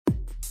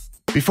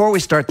Before we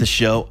start the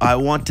show, I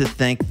want to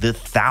thank the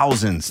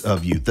thousands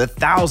of you,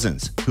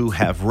 who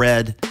have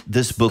read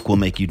This Book Will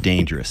Make You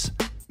Dangerous.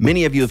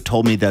 Many of you have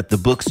told me that the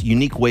book's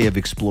unique way of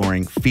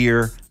exploring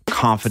fear,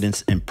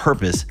 confidence, and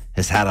purpose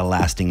has had a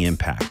lasting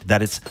impact,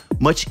 that it's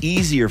much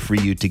easier for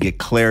you to get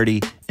clarity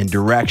and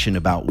direction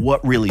about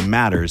what really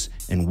matters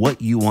and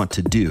what you want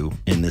to do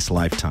in this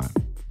lifetime.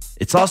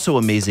 It's also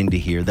amazing to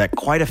hear that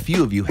quite a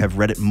few of you have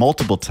read it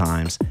multiple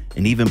times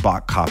and even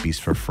bought copies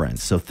for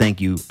friends, so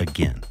thank you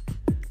again.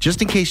 Just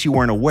in case you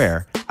weren't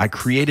aware, I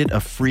created a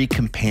free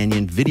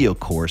companion video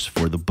course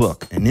for the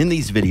book. And in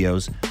these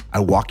videos, I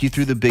walk you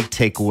through the big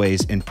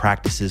takeaways and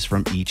practices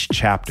from each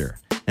chapter.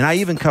 And I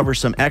even cover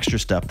some extra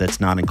stuff that's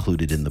not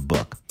included in the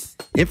book.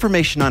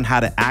 Information on how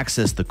to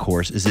access the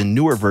course is in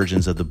newer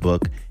versions of the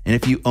book. And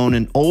if you own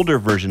an older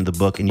version of the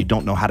book and you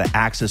don't know how to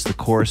access the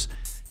course,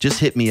 just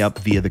hit me up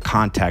via the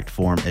contact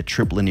form at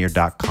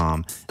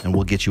triplanier.com and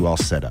we'll get you all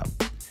set up.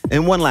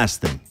 And one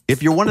last thing,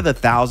 if you're one of the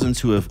thousands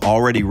who have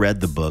already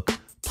read the book,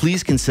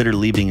 please consider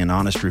leaving an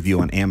honest review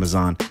on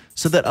Amazon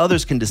so that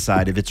others can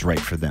decide if it's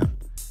right for them.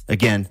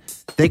 Again,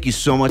 thank you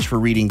so much for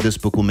reading This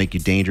Book Will Make You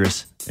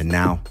Dangerous. And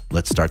now,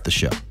 let's start the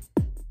show.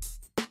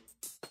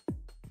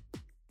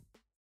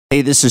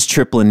 Hey, this is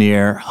Trip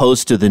Lanier,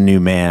 host of The New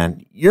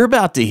Man. You're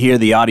about to hear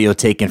the audio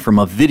taken from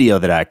a video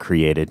that I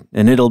created,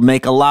 and it'll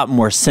make a lot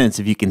more sense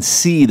if you can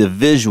see the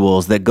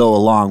visuals that go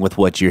along with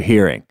what you're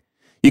hearing.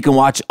 You can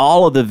watch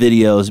all of the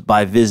videos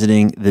by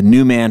visiting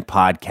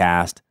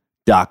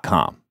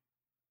thenewmanpodcast.com.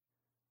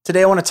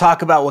 Today, I want to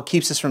talk about what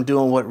keeps us from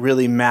doing what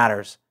really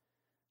matters.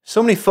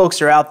 So many folks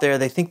are out there,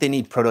 they think they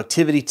need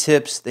productivity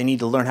tips, they need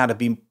to learn how to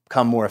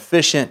become more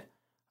efficient.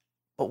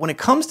 But when it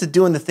comes to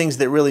doing the things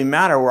that really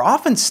matter, we're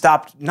often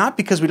stopped not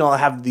because we don't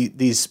have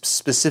these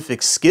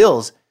specific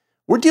skills.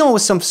 We're dealing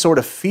with some sort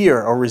of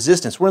fear or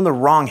resistance. We're in the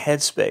wrong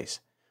headspace.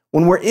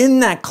 When we're in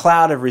that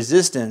cloud of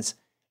resistance,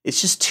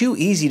 it's just too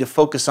easy to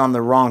focus on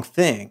the wrong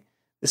thing.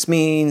 This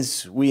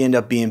means we end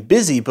up being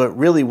busy, but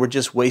really we're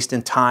just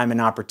wasting time and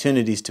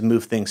opportunities to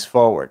move things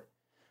forward.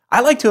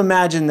 I like to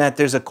imagine that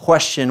there's a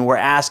question we're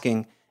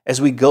asking as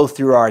we go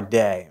through our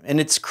day, and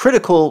it's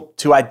critical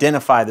to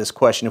identify this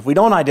question. If we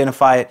don't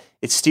identify it,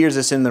 it steers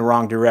us in the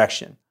wrong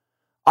direction.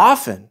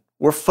 Often,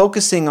 we're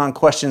focusing on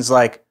questions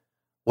like,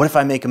 what if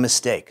I make a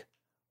mistake?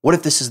 What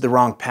if this is the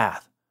wrong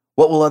path?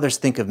 What will others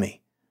think of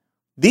me?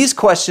 These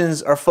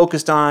questions are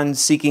focused on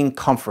seeking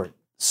comfort,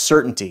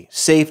 certainty,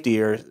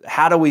 safety, or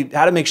how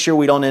to make sure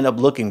we don't end up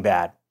looking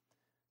bad.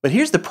 But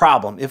here's the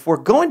problem. If we're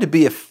going to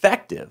be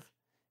effective,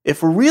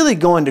 if we're really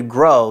going to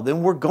grow,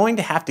 then we're going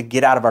to have to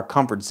get out of our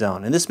comfort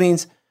zone. And this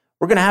means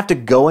we're going to have to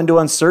go into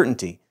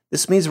uncertainty.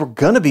 This means we're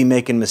going to be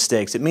making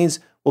mistakes. It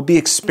means we'll be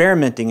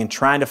experimenting and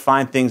trying to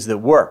find things that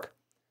work.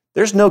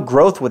 There's no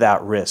growth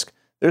without risk.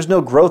 There's no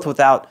growth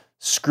without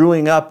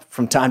screwing up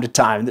from time to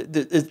time.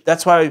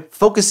 That's why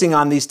focusing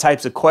on these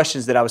types of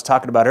questions that I was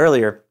talking about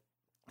earlier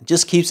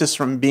just keeps us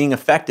from being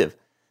effective.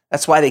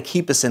 That's why they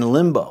keep us in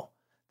limbo.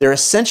 They're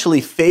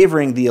essentially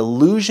favoring the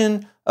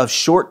illusion of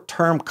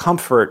short-term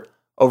comfort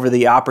over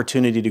the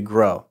opportunity to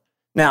grow.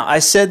 Now, I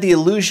said the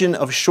illusion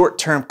of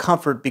short-term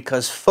comfort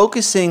because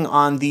focusing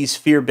on these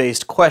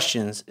fear-based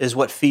questions is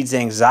what feeds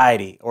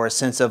anxiety or a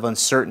sense of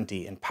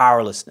uncertainty and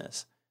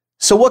powerlessness.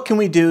 So what can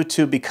we do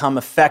to become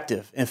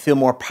effective and feel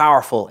more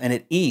powerful and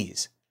at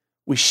ease?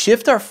 We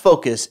shift our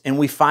focus and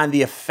we find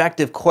the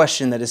effective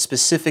question that is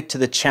specific to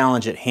the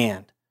challenge at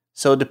hand.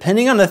 So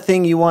depending on the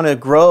thing you want to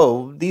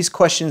grow, these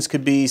questions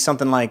could be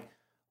something like,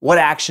 what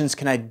actions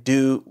can I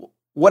do?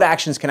 What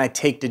actions can I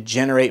take to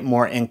generate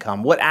more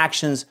income? What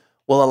actions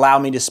will allow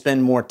me to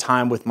spend more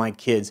time with my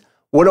kids?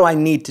 What do I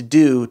need to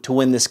do to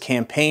win this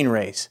campaign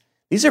race?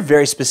 These are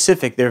very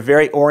specific. They're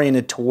very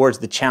oriented towards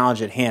the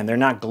challenge at hand. They're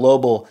not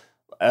global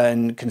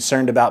and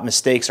concerned about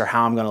mistakes or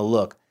how I'm going to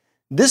look.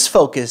 This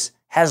focus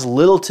has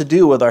little to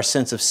do with our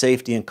sense of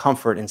safety and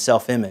comfort and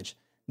self-image.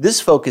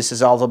 This focus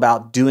is all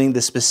about doing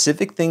the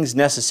specific things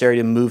necessary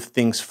to move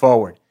things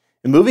forward.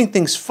 And moving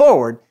things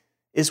forward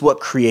is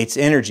what creates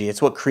energy.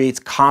 It's what creates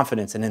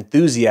confidence and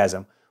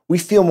enthusiasm. We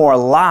feel more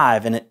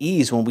alive and at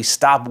ease when we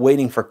stop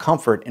waiting for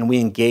comfort and we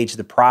engage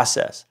the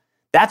process.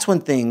 That's when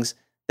things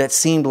that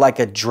seemed like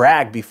a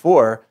drag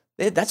before,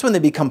 that's when they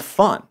become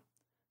fun.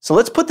 So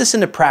let's put this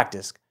into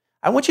practice.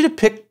 I want you to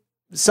pick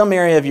some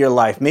area of your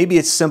life. Maybe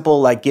it's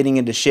simple, like getting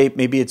into shape.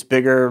 Maybe it's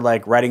bigger,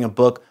 like writing a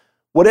book.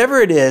 Whatever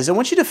it is, I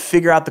want you to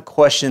figure out the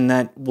question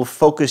that will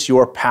focus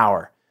your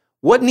power.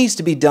 What needs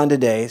to be done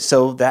today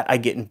so that I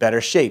get in better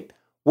shape?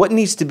 What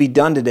needs to be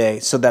done today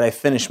so that I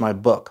finish my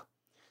book?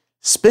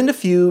 Spend a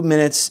few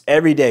minutes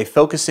every day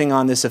focusing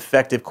on this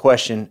effective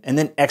question and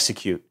then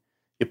execute.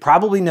 You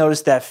probably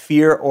notice that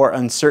fear or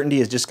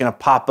uncertainty is just going to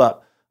pop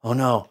up. Oh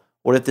no,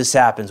 what if this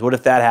happens? What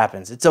if that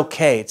happens? It's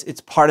okay. It's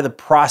part of the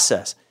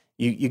process.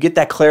 You get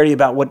that clarity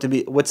about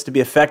what's to be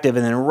effective,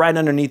 and then right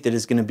underneath it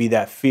is going to be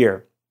that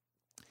fear.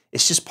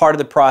 It's just part of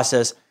the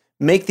process.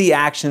 Make the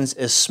actions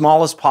as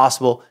small as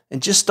possible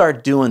and just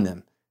start doing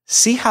them.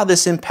 See how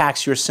this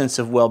impacts your sense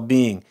of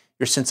well-being,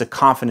 your sense of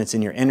confidence,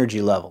 and your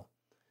energy level.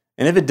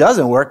 And if it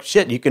doesn't work,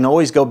 shit, you can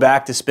always go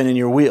back to spinning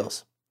your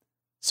wheels.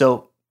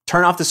 So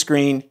turn off the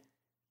screen,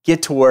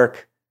 get to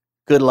work.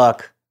 Good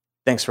luck.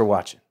 Thanks for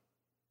watching.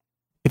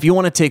 If you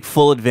want to take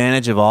full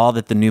advantage of all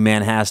that The New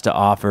Man has to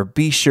offer,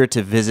 be sure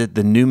to visit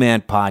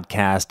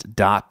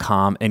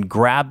thenewmanpodcast.com and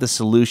grab the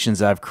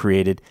solutions I've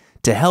created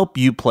to help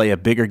you play a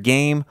bigger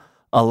game,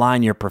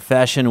 align your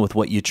profession with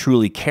what you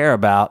truly care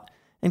about,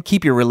 and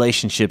keep your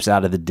relationships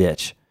out of the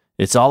ditch.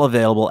 It's all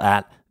available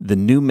at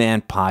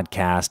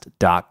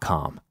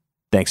thenewmanpodcast.com.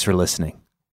 Thanks for listening.